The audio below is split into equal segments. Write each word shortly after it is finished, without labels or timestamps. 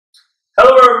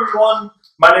Hello everyone,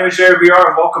 my name is Yeagerbr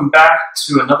and welcome back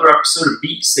to another episode of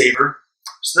Beat Saber.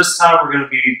 So this time we're going to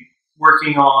be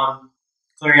working on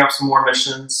clearing up some more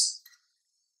missions.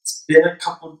 It's been a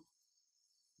couple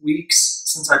weeks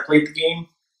since I played the game.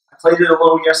 I played it a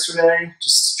little yesterday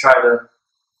just to try to,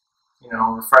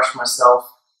 refresh myself.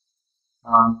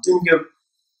 Didn't go.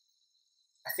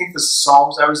 I think the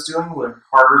songs I was doing were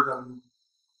harder than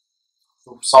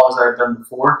the songs I had done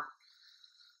before.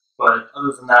 But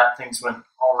other than that, things went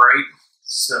alright.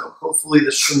 So hopefully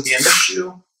this shouldn't be an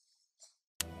issue.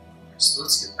 So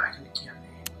let's get back into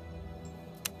campaign.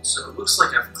 So it looks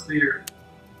like I've cleared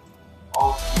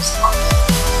all of these spots.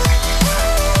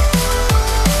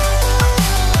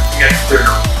 I think I cleared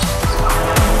all.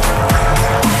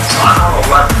 So I'm on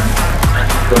 11. I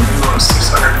need to go a minimum of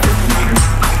 650 meters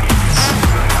from my gates.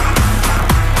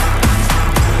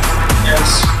 Yes.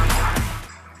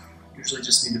 Usually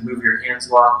just need to move your hands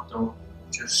a lot. Don't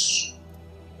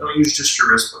use just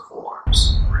your wrist, but whole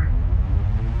arms. Right.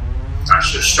 I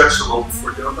should have stretched a little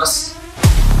before doing this.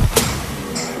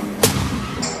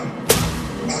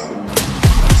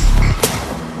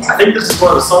 I think this is one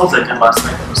of the songs I did last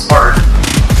night that was hard.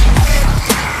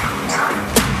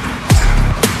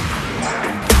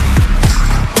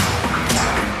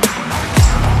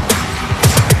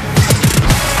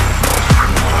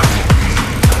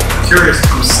 Curious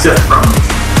if I'm stiff from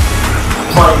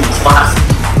playing this last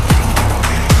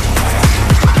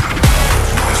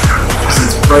because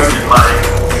it's broken my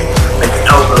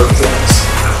elbow joints.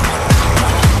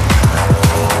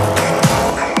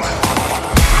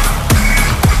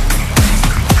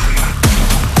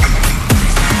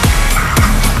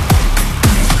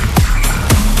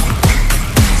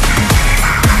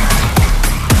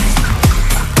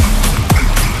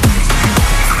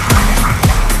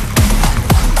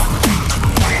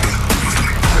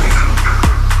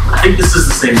 I think this is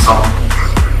the same song.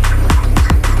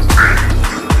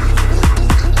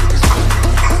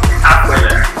 Halfway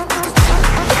there.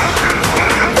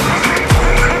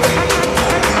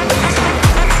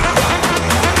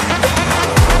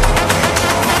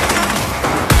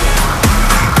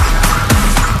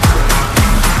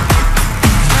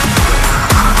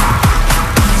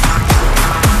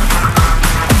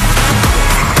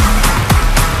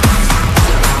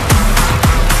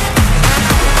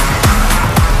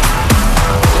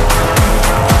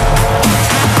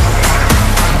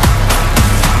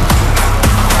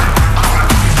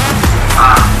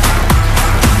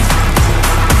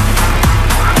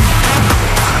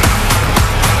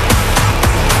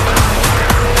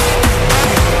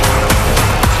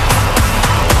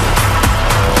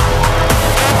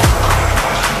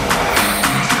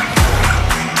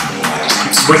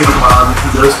 Swinging them on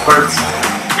those parts.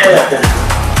 Yeah.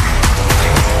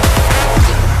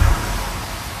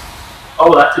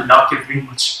 Oh, that did not give me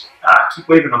much. Keep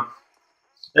waving them.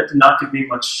 That did not give me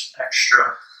much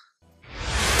extra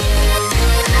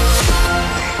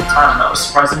time. That was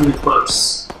surprisingly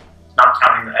close. Not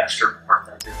counting the extra part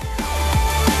that I did.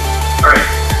 Alright.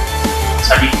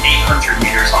 So I need 800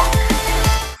 meters on me.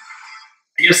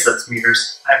 I guess that's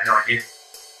meters. I have no idea.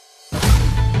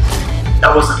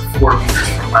 That wasn't 4 meters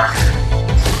from my head.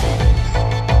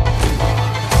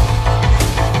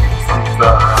 From the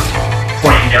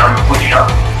pointing down to pointing up.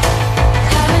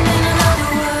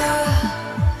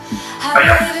 Oh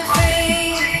yeah.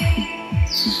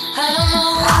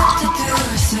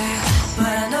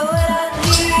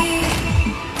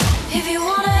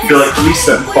 I feel like at least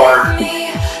that bar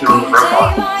doing the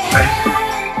robot, right?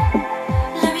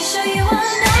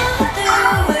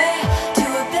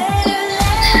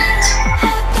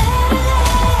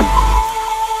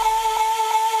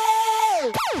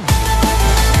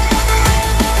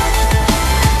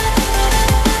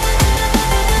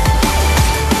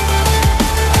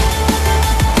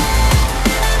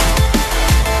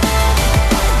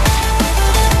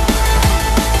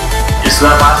 So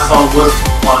that last song was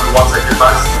one of the ones I did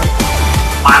last night.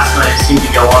 Last night it seemed to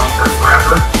go on for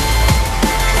forever.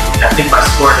 And I think my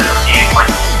score ended up being like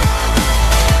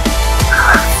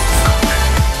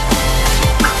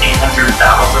 800,000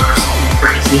 or something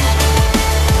crazy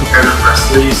compared to the rest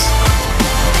of these.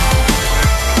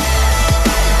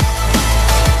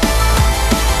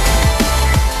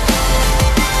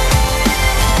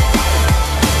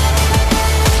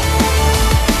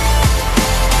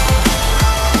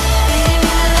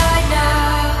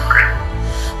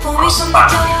 I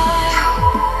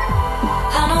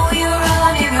know you're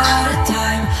running out of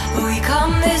time, but we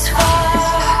come this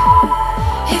far.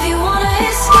 If you wanna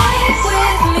escape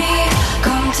with me,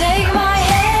 come take my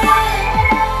hand.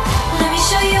 Let me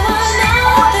show you.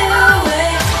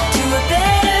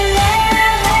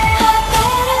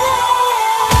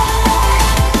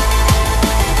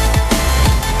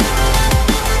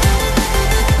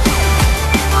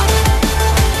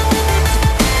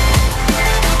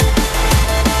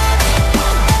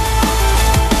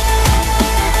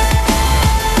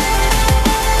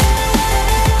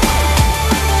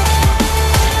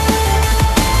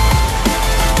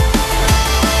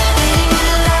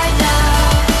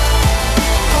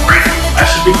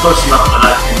 close enough that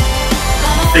I can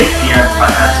fake the end if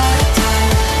I had to.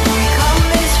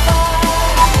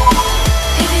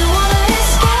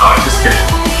 Oh, I'm just kidding.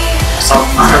 Some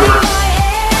fireworks.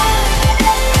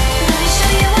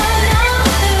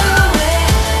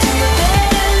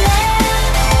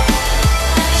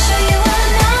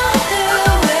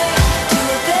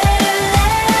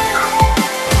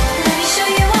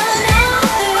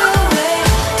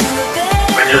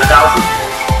 Wait, 1,000?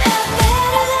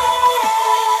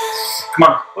 Come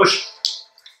on, push.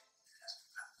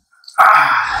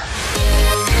 Ah.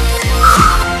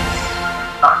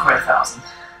 Not quite 1,000.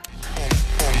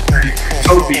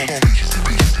 Trophy.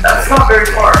 That's not very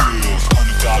far.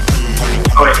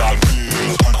 Oh wait.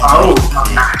 Oh,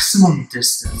 a maximum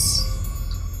distance.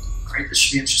 Great, this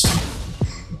should be interesting.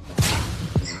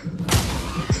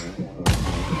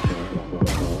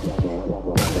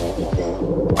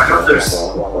 I hope there's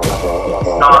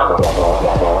not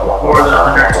more than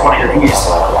 120 of these.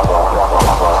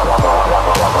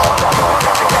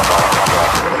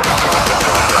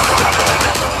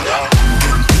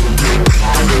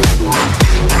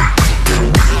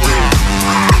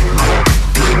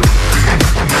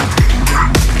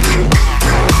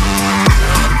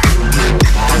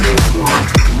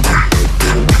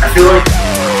 I feel like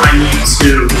I need to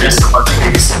miss a bunch of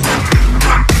these.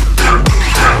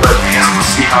 But I guess we'll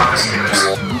see how this goes.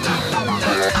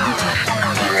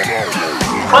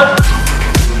 What?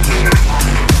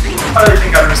 How do you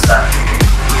think I missed that?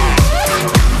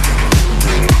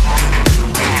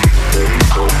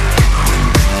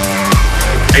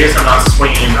 I guess I'm not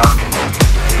swinging enough.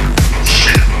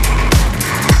 Shit.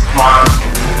 Come on.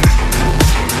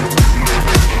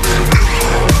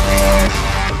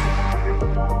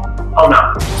 Oh no.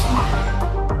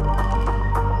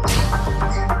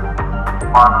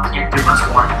 Come on, I can't do much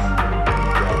more.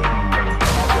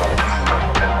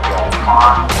 Come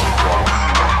on.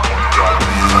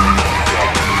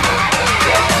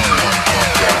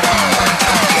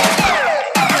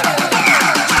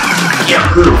 I can't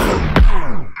move.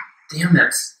 Damn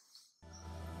it.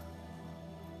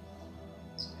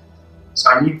 So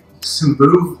I need to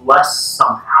move less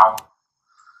somehow.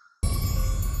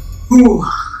 Ooh.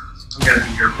 I'm gonna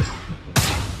be here.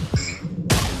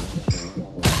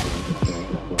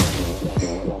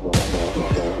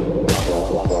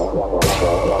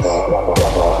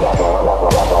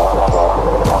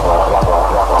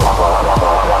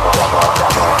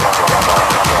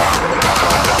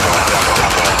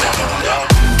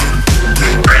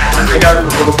 Great, I think I have a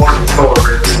little more control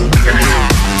over this in the beginning.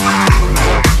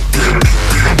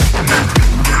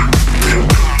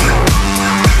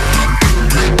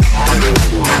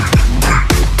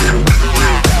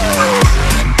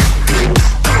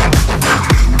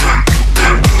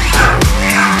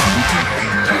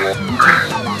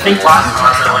 I think last time I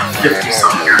was at like 50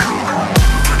 something here.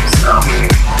 So.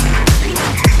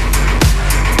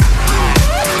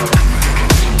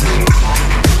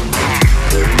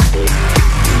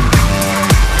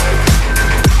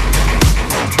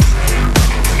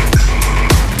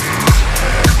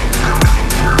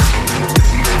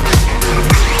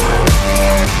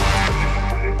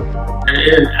 And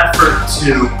in an effort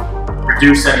to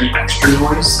reduce any extra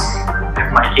noise, I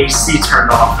have my AC turned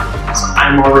off. So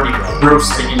I'm already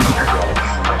roasting in here.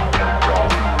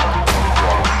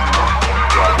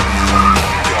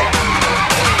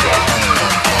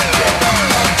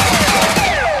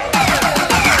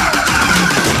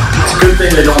 It's a good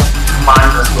thing they don't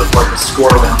combine this with like a score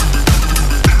one.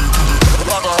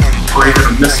 Or even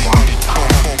a miss one.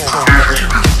 Apparently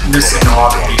I'm missing a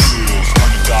lot of these.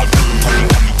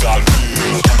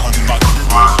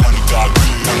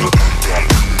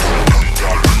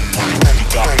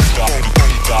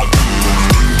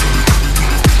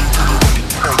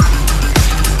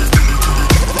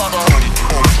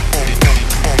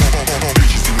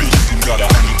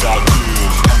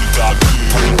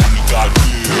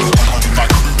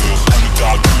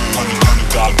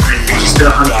 Just did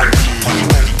 100.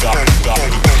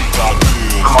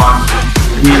 Come on,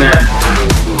 give me an end.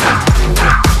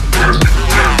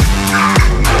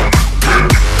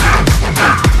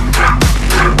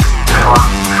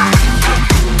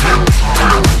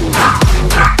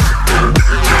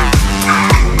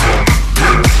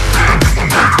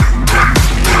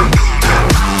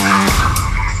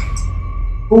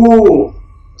 Ooh,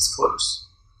 that's close.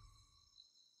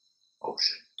 Oh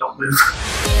shit, don't move.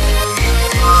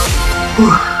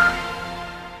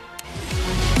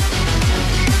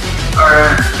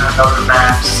 Alright, another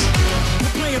max.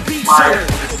 My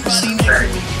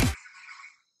thing.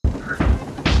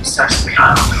 Just text me, I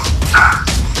don't know. Ah.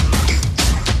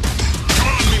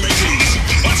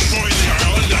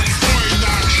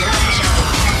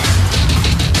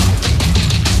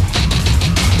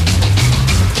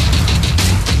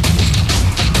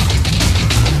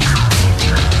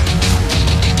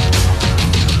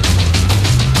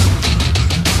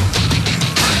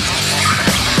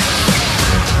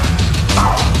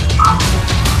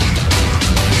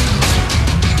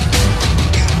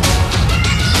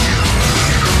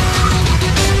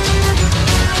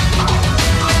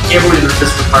 can't believe that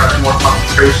this requires more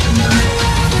concentration than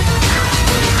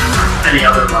any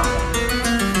other level.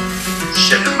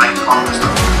 Shit, it might calm us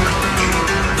down.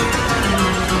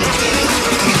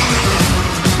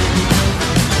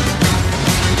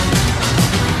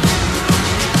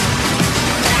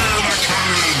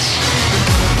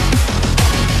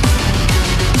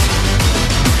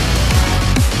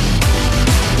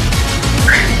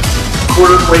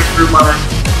 Quarter of the way through my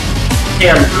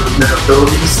hand movement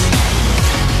abilities.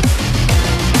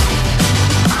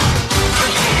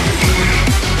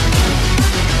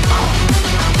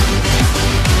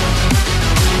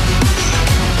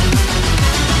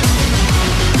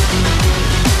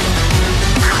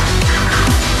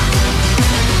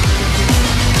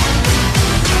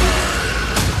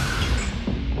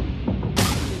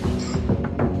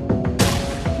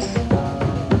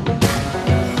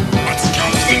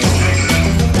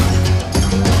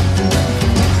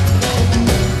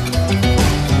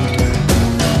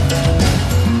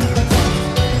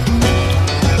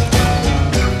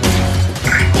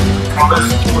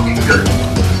 Looking good.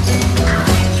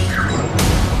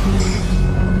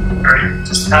 Alright,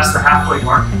 just past the halfway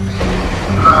mark.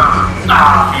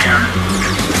 Man.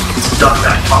 Let's duck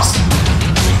that costume.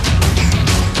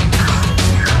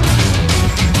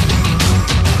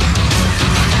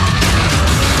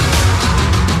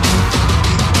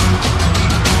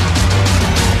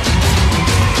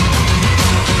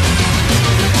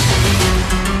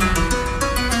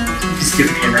 Just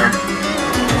give me an end.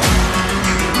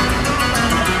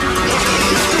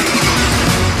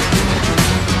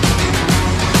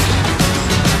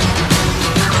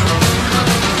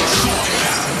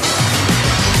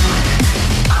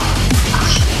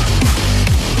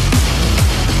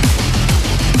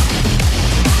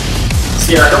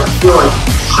 Yeah, I don't feel like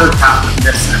you should have to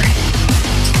miss any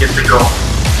to get the goal.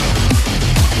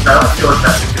 I don't feel like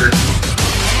that's a good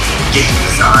game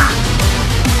design.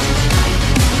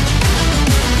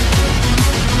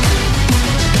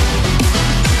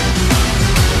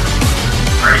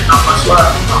 Alright, not much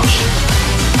left. Oh shit.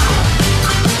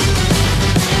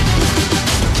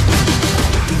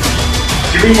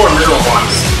 Give me more middle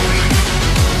ones.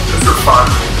 Those are fun.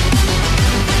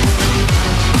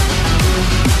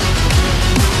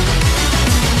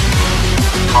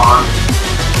 On.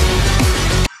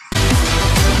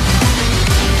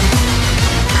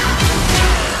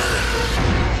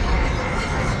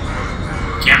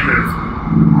 Can't move.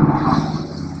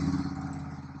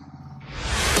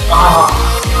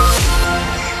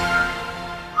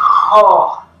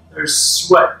 Oh, there's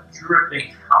sweat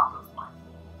dripping out of my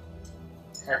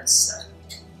headset.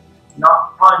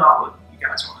 Probably not what you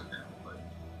guys want to know, but.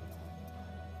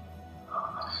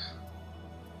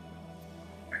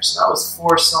 So that was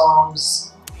 4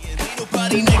 songs. Let's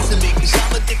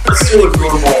do a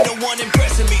normal.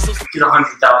 Get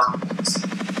 100,000 points.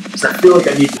 Because I feel like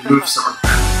I need to move some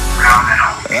around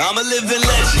now. I'm a living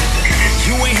legend.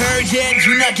 You ain't heard yet,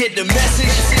 you not get the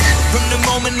message. From the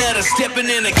moment that I'm stepping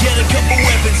in, I get a couple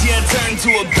weapons. Yeah, I turn to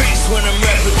a beast when I'm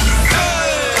rapping.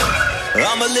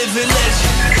 I'm a living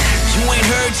legend. You ain't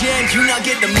heard yet, you not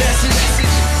get the message.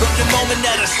 From the moment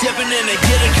that I'm stepping in, I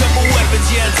get a couple weapons.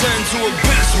 Yeah, I turn to a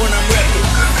beast when I'm rapping.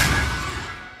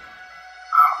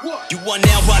 You are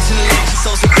now watching the legend,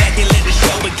 so sit back and let the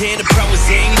show begin. The pro is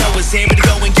in, no it's in, but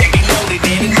go and get me loaded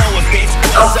in. And no offense,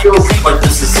 I don't feel like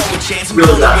this is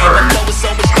really that hard. so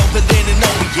much doper than an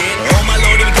again. Oh my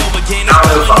lord, here we go again. I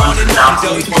don't know if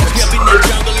 100,000 points is hard.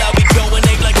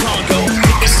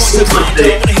 It seems like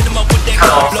they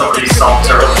cut off some of these songs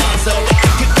early.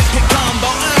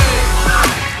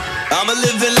 I'm a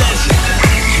living legend.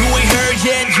 You ain't heard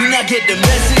yet, you not get the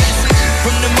message.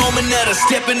 From the moment that I'm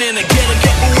stepping in, I get a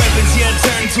couple weapons. Yeah, I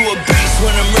turn to a beast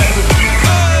when I'm rapping.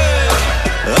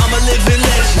 I'm a living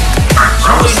legend.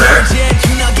 You ain't heard yet,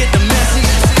 you not get the message.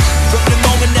 From the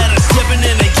moment that I'm stepping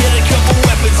in, I get a couple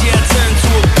weapons. Yeah, I turn to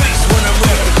a beast when I'm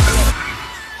rapping.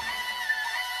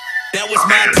 Now it's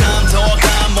my time, dog.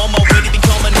 I'm on my way to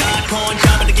become an icon.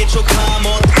 Trying to get your climb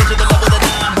on, to get to the level that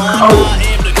I'm on. I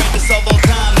am the greatest of all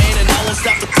time, man, and I won't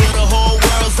stop until the whole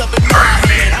world's up in my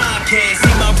hand. I can't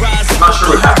see my rise up. I'm not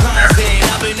sure what happened there.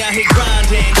 I've been out here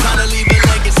grinding, trying to leave a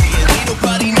legacy. And ain't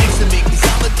nobody next to me, cause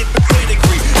I'm a different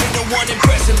pedigree. Ain't no one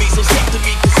impressing me, so step to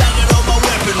me, cause I got all my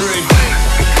weaponry.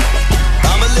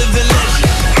 I'm a living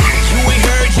legend. You ain't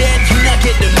heard yet, you not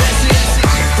get the message.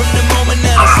 From the moment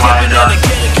that I'm stepping in, I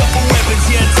get a couple weapons.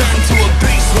 Yeah, I turn to a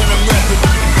beast when I'm rapping.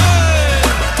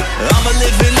 I'm a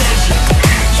living legend.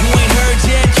 You ain't heard yet.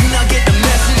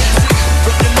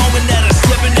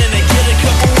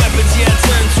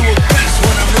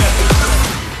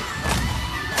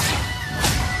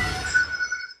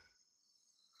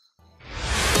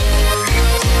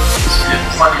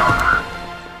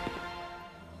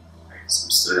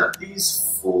 got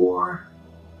these 4,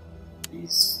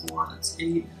 that's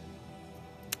 8,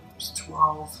 there's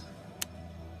 12,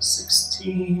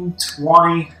 16,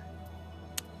 20,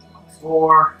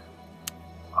 24,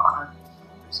 5,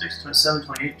 6, 27,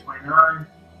 28, 29,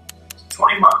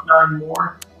 29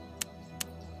 more.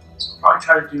 So I'll probably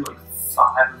try to do like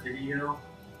 5 a video.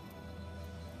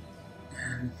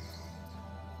 And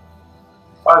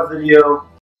 5 video,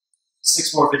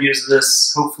 6 more videos of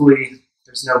this. Hopefully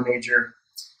there's no major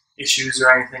issues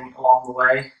or anything along the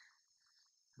way.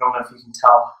 I don't know if you can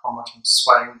tell how much I'm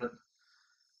sweating, but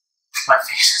my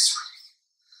face is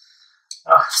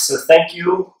sweating. So thank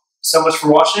you so much for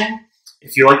watching.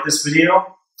 If you like this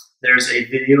video, there's a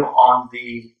video on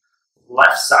the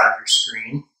left side of your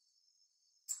screen.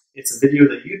 It's a video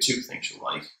that YouTube thinks you'll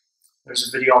like. There's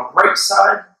a video on the right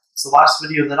side. It's the last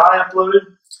video that I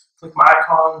uploaded. Click my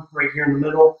icon right here in the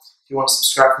middle if you want to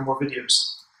subscribe for more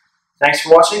videos. Thanks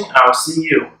for watching, and I will see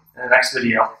you in the next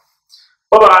video.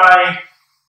 Bye-bye!